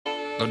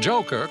The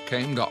Joker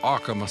came to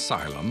Arkham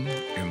Asylum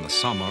in the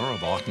summer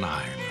of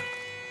 '09.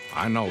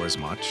 I know as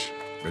much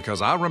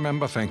because I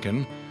remember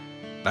thinking,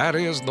 that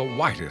is the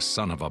whitest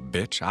son of a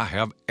bitch I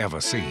have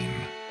ever seen.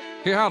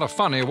 He had a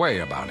funny way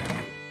about him.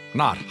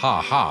 Not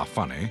ha-ha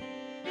funny,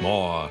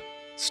 more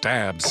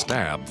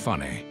stab-stab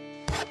funny.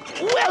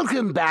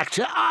 Welcome back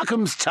to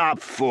Arkham's Top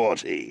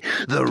 40.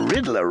 The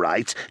Riddler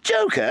writes,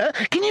 Joker,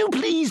 can you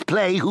please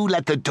play Who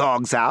Let the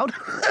Dogs Out?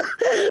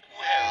 Well,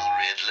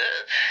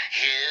 Riddler,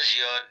 here's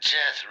your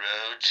death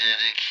row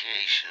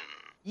dedication.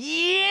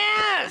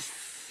 Yes!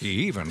 He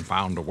even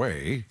found a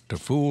way to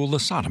fool the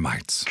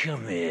sodomites.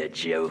 Come here,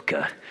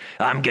 Joker.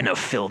 I'm gonna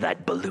fill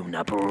that balloon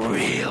up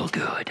real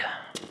good.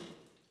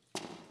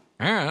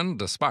 And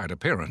despite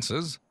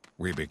appearances,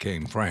 we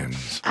became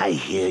friends. I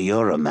hear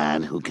you're a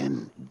man who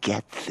can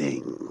get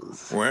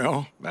things.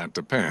 Well, that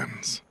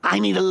depends. I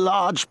need a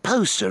large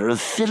poster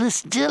of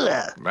Phyllis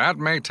Diller. That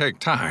may take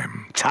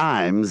time.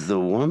 Time's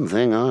the one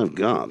thing I've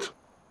got.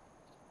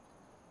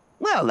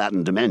 Well, that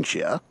and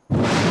dementia.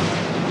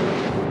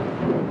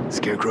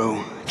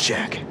 Scarecrow,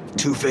 check.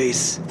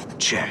 Two-Face,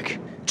 check.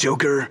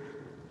 Joker,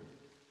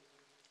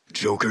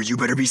 you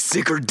better be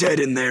sick or dead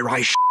in there,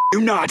 you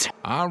not!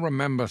 I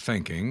remember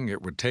thinking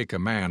it would take a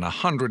man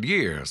 100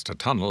 years to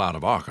tunnel out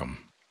of Arkham.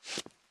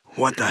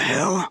 What the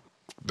hell?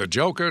 The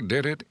Joker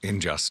did it in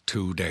just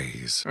 2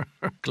 days.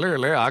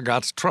 Clearly, I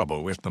got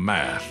trouble with the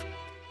math.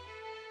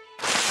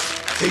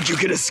 Think you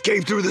can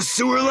escape through the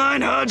sewer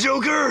line, huh,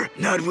 Joker?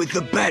 Not with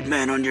the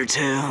Batman on your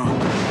tail.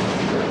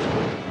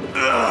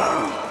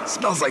 Ugh,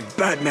 smells like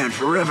Batman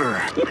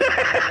forever.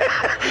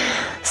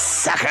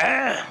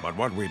 Sucker! But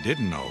what we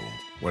didn't know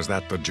was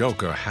that the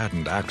Joker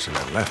hadn't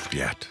actually left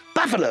yet.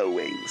 Buffalo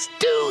Wings,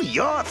 do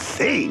your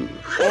thing.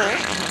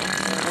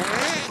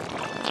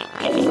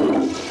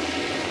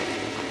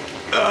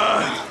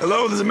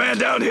 Hello, there's a man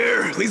down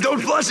here. Please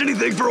don't flush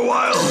anything for a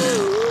while.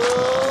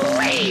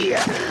 Ooh-wee.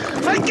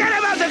 Forget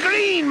about the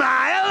green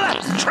mile.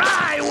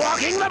 Try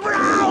walking the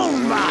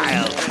brown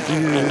mile.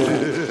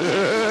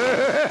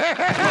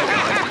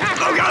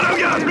 Oh, God, oh,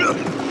 God.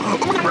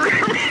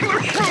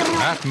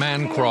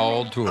 Batman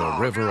crawled through a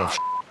river of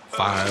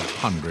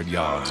 500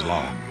 yards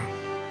long.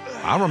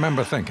 I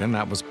remember thinking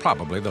that was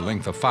probably the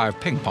length of 5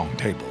 ping-pong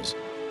tables.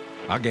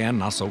 Again,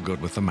 not so good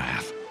with the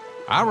math.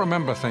 I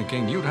remember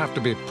thinking you'd have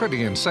to be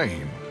pretty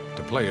insane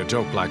to play a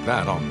joke like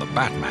that on the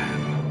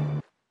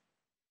Batman.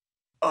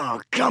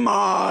 Oh, come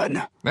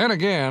on. Then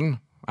again,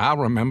 I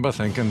remember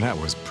thinking that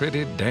was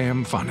pretty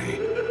damn funny.